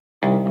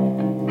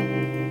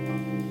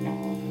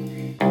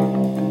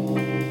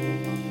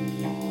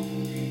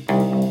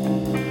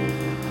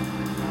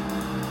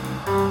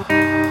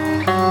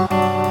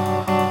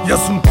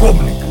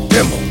Гробник,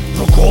 демон,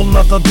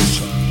 проколната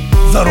душа,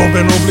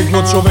 заробен облик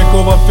но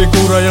човекова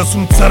фигура. Јас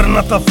сум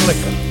црната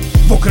флека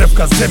во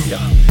кревка земја,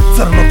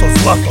 црното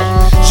злато,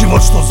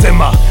 живот што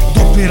зема.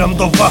 Допирам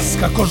до вас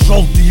како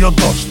жолтиот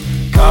дожд,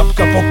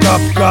 капка по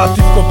капка,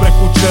 тивко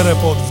преку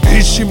черепот.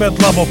 Вдиши ме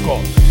длабоко,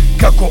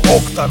 како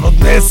октан,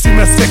 однеси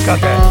ме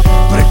секаде,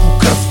 преку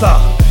крвта.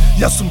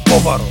 Јас сум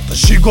товарот,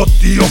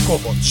 жигот и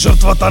оковот,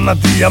 жртвата на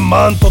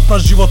дијамантот на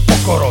живот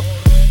покорот.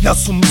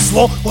 Јас сум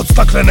зло од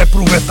стаклена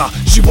прувета,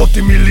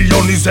 животи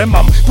милиони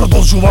земам,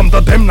 продолжувам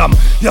да демнам.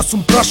 Јас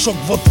сум прашок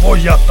во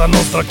твојата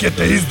ноздра, ке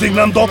те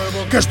издигнам до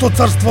кај што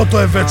царството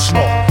е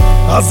вечно.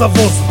 А за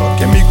воздух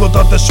ке ми го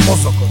дадеш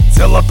мозокот,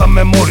 целата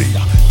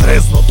меморија,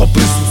 трезното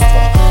присуство.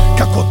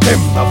 Како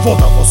темна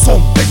вода во сон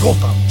те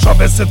готам,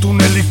 чабе се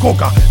тунели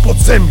кога под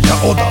земја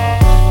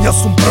одам.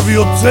 Јас сум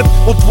првиот цвет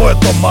од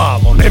твоето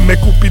мало, не ме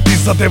купи ти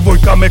за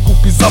девојка, ме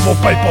купи за во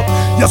пајпот.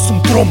 Јас сум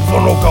тромб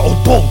во нога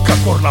од бол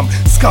какорнам,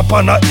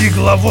 скапана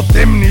игла во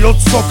темниот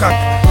сокак.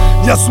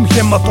 Јас сум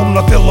хематом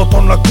на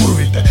телото на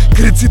курвите,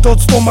 криците од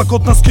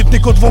стомакот на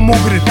скитникот во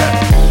мугрите.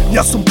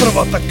 Јас сум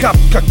првата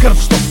капка крв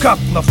што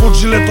капна во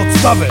жилетот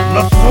ставен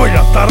на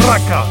твојата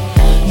рака.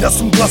 Јас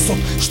сум гласот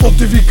што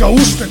ти вика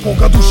уште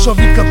кога душа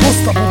вика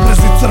доста,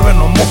 бубрези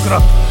црвено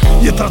мократ.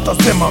 Јетрата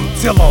земам,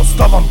 цела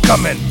оставам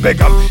камен,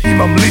 бегам,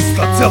 имам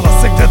листа цела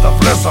сегде да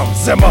влезам,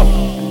 земам.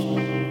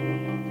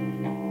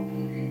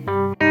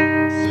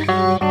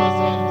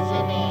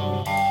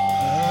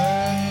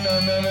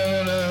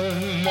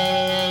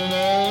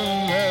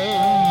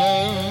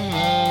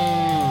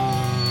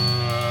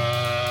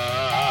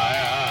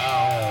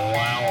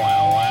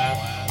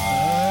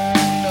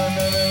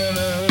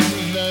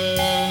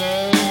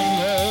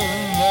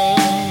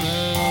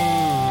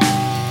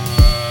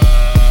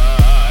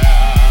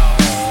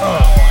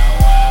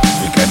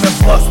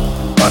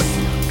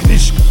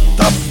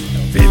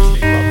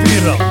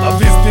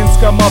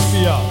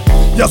 Мафија.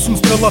 Јас сум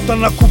стрелата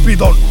на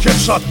Купидон,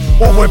 хедшот,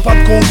 овој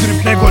пат го удрив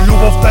него,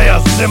 љубовта ја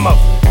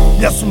земав.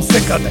 Јас сум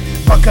секаде,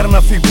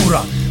 бакарна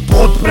фигура,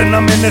 поотпре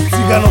на мене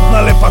циганот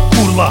на лепа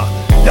курла.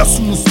 Јас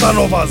сум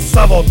установа,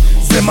 завод,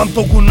 земам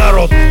тогу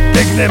народ,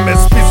 тегнеме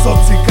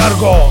списоци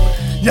карго.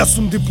 Јас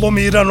сум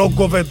дипломирано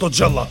говедо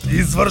джелат,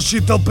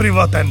 извршител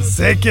приватен,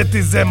 зеќе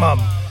ти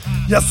земам.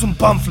 Јас сум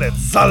памфлет,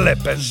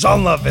 залепен,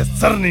 жална вест,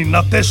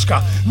 црнина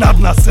тешка, над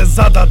нас се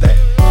зададе.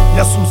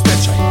 Јас сум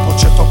стечај,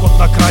 почетокот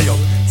на крајот,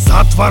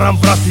 затварам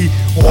врати,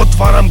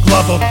 отварам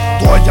гладот,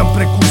 доаѓам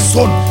преку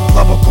сон,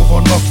 длабоко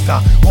во ноќта,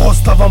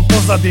 оставам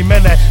позади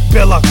мене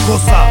бела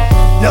коса.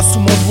 Јас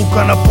сум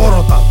одлука на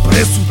порота,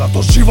 пресуда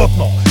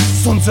доживотно,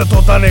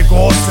 сонцето да не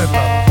го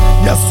осетам.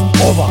 Јас сум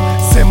ова,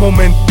 се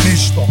момент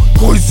ништо,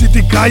 кој си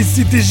ти, кај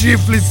си ти,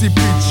 жив ли си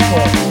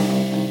пичко?